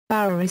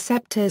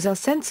Baroreceptors are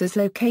sensors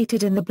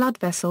located in the blood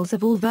vessels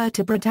of all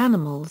vertebrate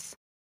animals.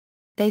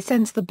 They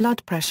sense the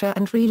blood pressure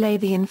and relay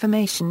the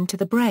information to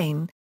the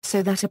brain,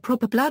 so that a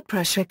proper blood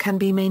pressure can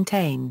be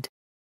maintained.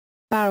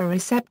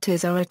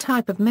 Baroreceptors are a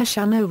type of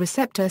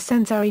mechanoreceptor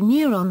sensory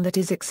neuron that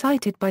is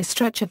excited by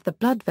stretch of the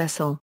blood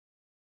vessel.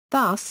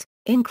 Thus,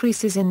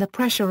 increases in the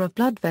pressure of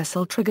blood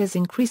vessel triggers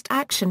increased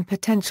action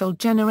potential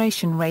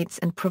generation rates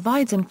and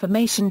provides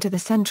information to the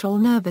central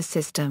nervous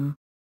system.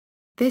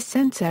 This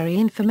sensory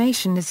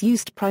information is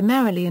used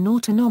primarily in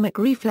autonomic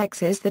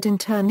reflexes that in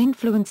turn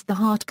influence the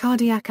heart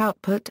cardiac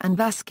output and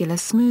vascular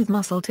smooth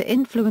muscle to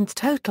influence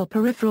total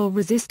peripheral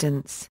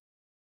resistance.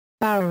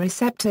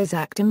 Baroreceptors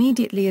act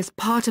immediately as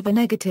part of a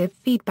negative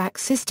feedback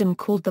system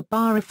called the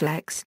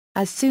baroreflex,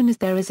 as soon as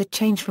there is a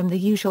change from the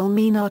usual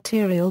mean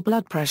arterial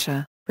blood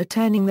pressure,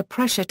 returning the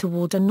pressure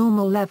toward a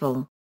normal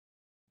level.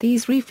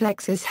 These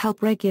reflexes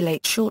help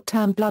regulate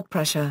short-term blood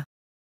pressure.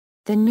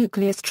 The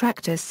nucleus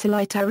tractus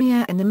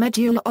solitarii and the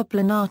medulla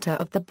oblongata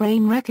of the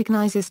brain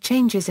recognizes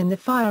changes in the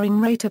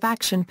firing rate of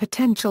action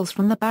potentials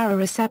from the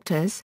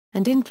baroreceptors,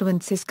 and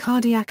influences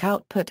cardiac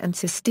output and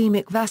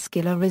systemic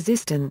vascular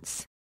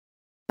resistance.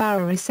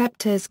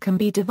 Baroreceptors can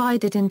be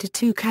divided into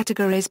two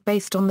categories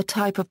based on the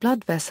type of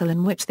blood vessel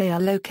in which they are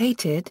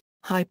located: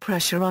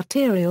 high-pressure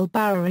arterial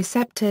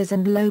baroreceptors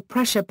and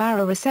low-pressure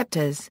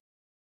baroreceptors.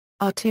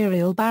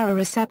 Arterial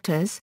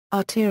baroreceptors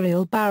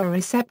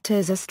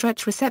are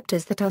stretch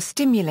receptors that are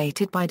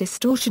stimulated by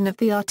distortion of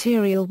the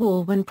arterial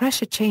wall when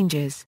pressure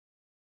changes.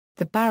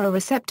 The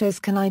baroreceptors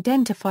can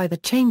identify the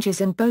changes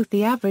in both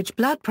the average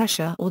blood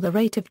pressure or the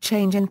rate of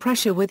change in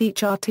pressure with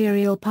each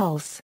arterial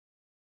pulse.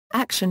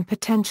 Action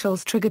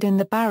potentials triggered in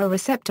the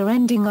baroreceptor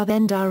ending are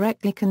then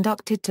directly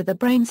conducted to the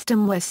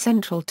brainstem, where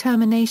central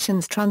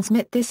terminations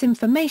transmit this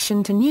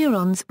information to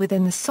neurons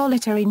within the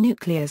solitary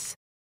nucleus.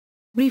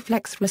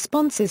 Reflex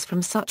responses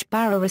from such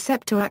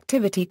baroreceptor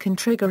activity can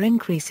trigger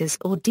increases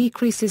or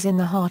decreases in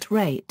the heart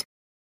rate.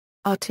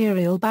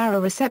 Arterial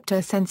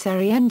baroreceptor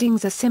sensory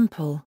endings are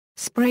simple,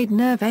 sprayed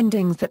nerve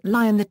endings that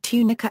lie in the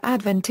tunica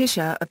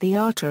adventitia of the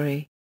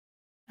artery.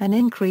 An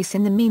increase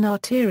in the mean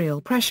arterial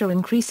pressure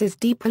increases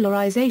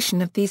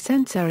depolarization of these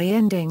sensory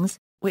endings,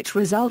 which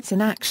results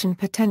in action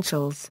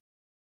potentials.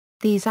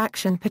 These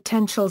action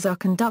potentials are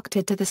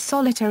conducted to the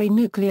solitary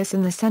nucleus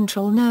in the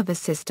central nervous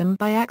system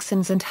by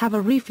axons and have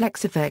a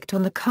reflex effect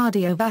on the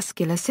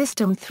cardiovascular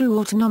system through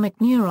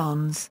autonomic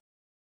neurons.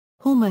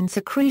 Hormone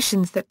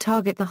secretions that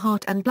target the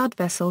heart and blood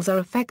vessels are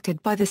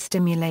affected by the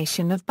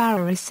stimulation of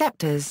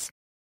baroreceptors.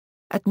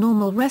 At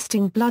normal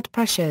resting blood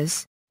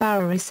pressures,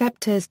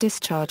 baroreceptors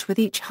discharge with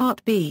each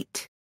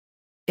heartbeat.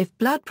 If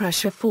blood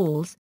pressure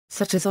falls,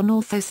 such as on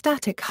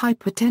orthostatic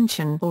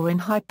hypotension or in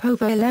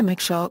hypovolemic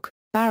shock,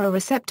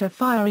 baroreceptor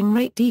firing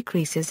rate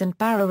decreases and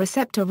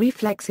baroreceptor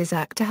reflexes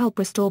act to help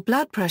restore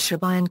blood pressure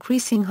by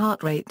increasing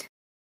heart rate.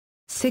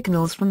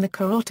 Signals from the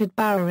carotid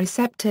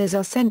baroreceptors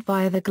are sent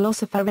via the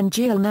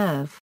glossopharyngeal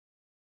nerve.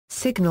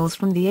 Signals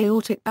from the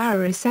aortic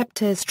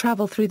baroreceptors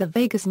travel through the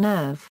vagus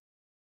nerve.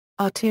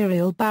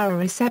 Arterial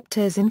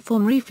baroreceptors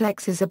inform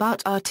reflexes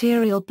about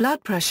arterial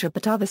blood pressure,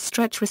 but other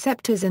stretch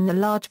receptors in the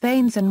large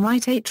veins and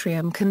right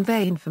atrium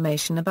convey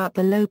information about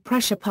the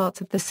low-pressure parts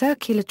of the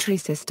circulatory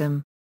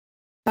system.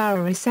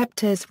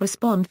 Baroreceptors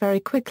respond very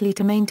quickly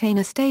to maintain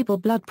a stable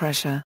blood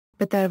pressure,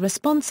 but their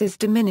responses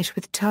diminish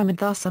with time and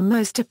thus are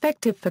most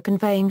effective for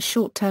conveying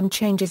short-term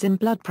changes in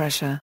blood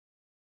pressure.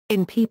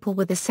 In people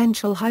with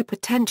essential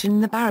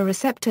hypertension, the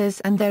baroreceptors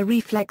and their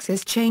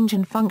reflexes change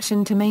in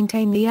function to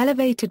maintain the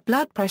elevated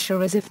blood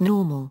pressure as if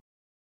normal.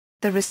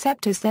 The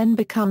receptors then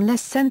become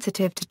less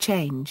sensitive to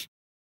change.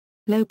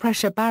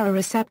 Low-pressure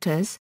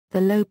baroreceptors: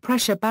 the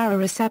low-pressure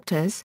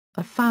baroreceptors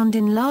are found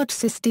in large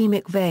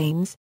systemic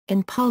veins,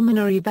 in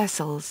pulmonary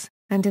vessels,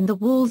 and in the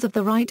walls of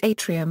the right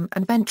atrium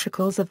and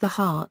ventricles of the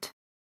heart.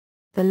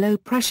 The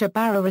low-pressure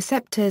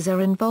baroreceptors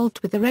are involved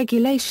with the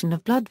regulation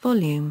of blood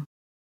volume.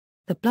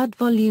 The blood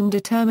volume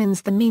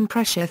determines the mean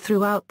pressure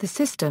throughout the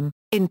system,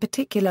 in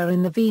particular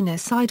in the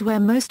venous side where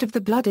most of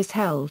the blood is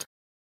held.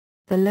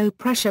 The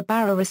low-pressure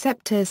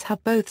baroreceptors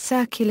have both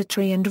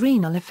circulatory and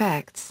renal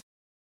effects.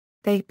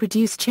 They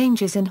produce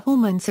changes in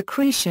hormone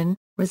secretion,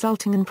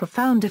 resulting in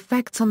profound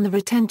effects on the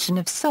retention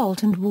of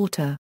salt and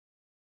water.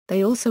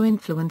 They also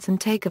influence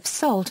intake of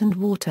salt and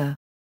water.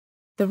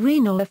 The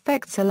renal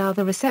effects allow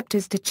the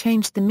receptors to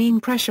change the mean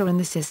pressure in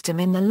the system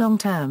in the long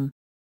term.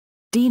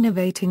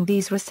 Denervating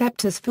these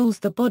receptors fools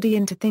the body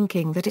into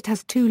thinking that it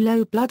has too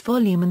low blood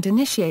volume and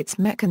initiates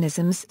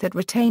mechanisms that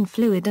retain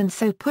fluid and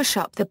so push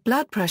up the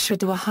blood pressure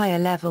to a higher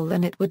level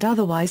than it would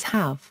otherwise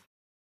have.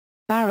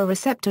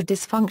 Baroreceptor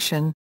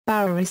dysfunction: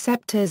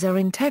 baroreceptors are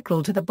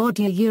integral to the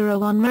body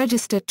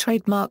unregistered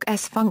trademark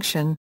S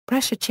function.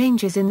 Pressure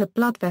changes in the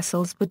blood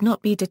vessels would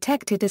not be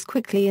detected as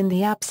quickly in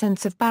the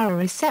absence of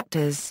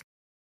baroreceptors.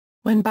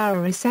 When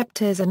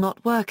baroreceptors are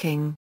not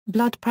working,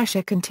 blood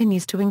pressure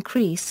continues to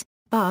increase,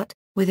 but,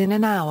 within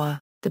an hour,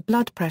 the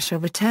blood pressure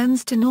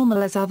returns to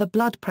normal as other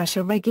blood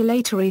pressure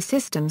regulatory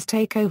systems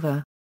take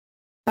over.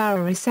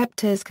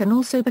 Baroreceptors can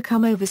also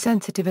become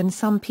oversensitive in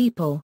some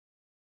people.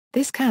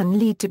 This can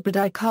lead to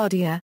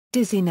bradycardia,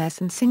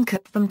 dizziness and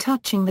syncope from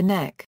touching the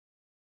neck.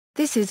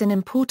 This is an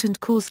important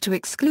cause to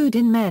exclude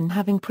in men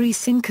having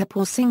pre-syncope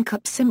or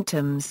syncope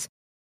symptoms.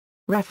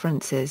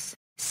 References: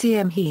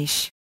 C.M.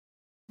 Heish.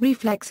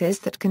 Reflexes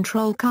that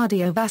control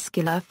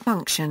cardiovascular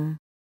function.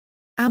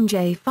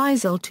 Amj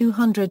Faisal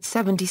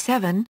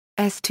 277,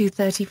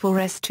 S234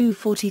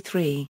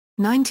 S243,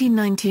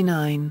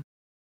 1999.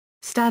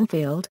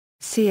 Stanfield,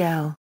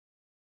 C.L.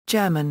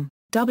 German,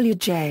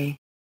 W.J.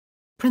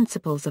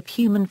 Principles of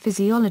Human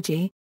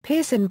Physiology,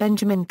 Pearson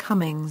Benjamin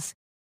Cummings.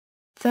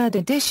 3rd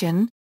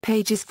edition,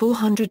 pages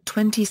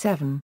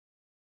 427.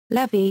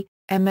 Levy,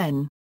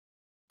 M.N.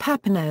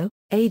 Papineau,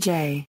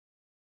 A.J.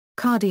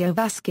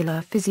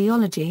 Cardiovascular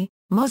Physiology,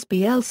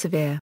 Mosby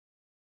Elsevier.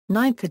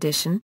 9th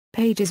edition,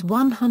 pages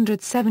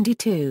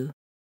 172.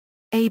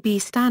 A.B.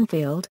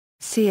 Stanfield,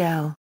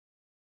 C.L.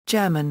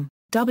 German,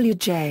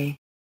 W.J.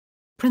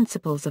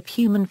 Principles of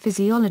Human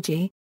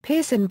Physiology,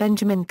 Pearson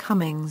Benjamin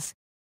Cummings.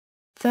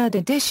 3rd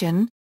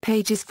edition,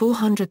 pages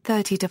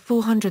 430 to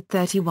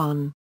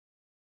 431.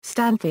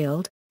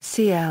 Stanfield,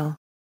 C.L.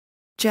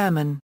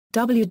 German,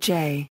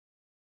 W.J.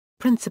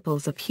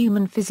 Principles of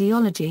Human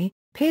Physiology,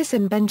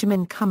 Pearson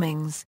Benjamin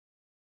Cummings.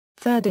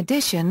 3rd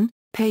edition,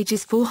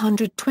 pages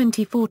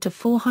 424 to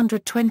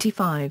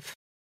 425.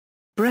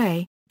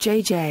 Bray,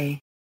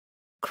 J.J.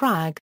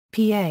 Cragg,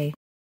 P.A.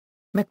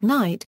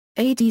 McKnight,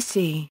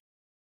 A.D.C.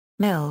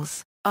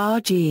 Mills,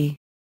 R.G.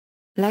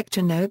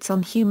 Lecture Notes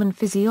on Human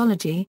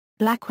Physiology,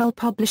 Blackwell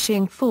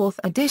Publishing 4th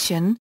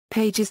edition,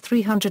 pages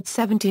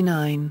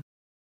 379.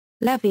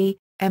 Levy,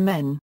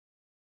 M.N.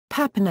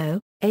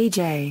 Papineau,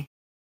 A.J.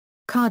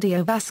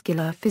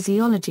 Cardiovascular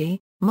Physiology,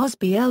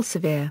 Mosby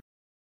Elsevier.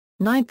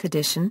 9th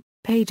edition,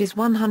 pages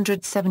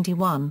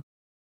 171.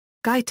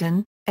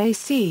 Guyton,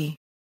 A.C.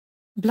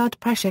 Blood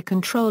Pressure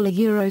Control, a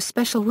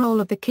Euro-Special Role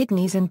of the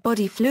Kidneys and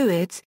Body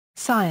Fluids,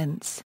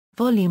 Science,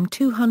 Volume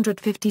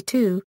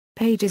 252,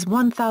 pages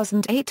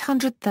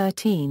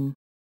 1813.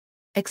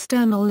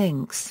 External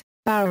links: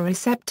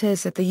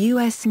 Baroreceptors at the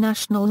U.S.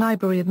 National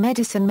Library of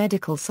Medicine.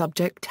 Medical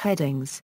subject headings.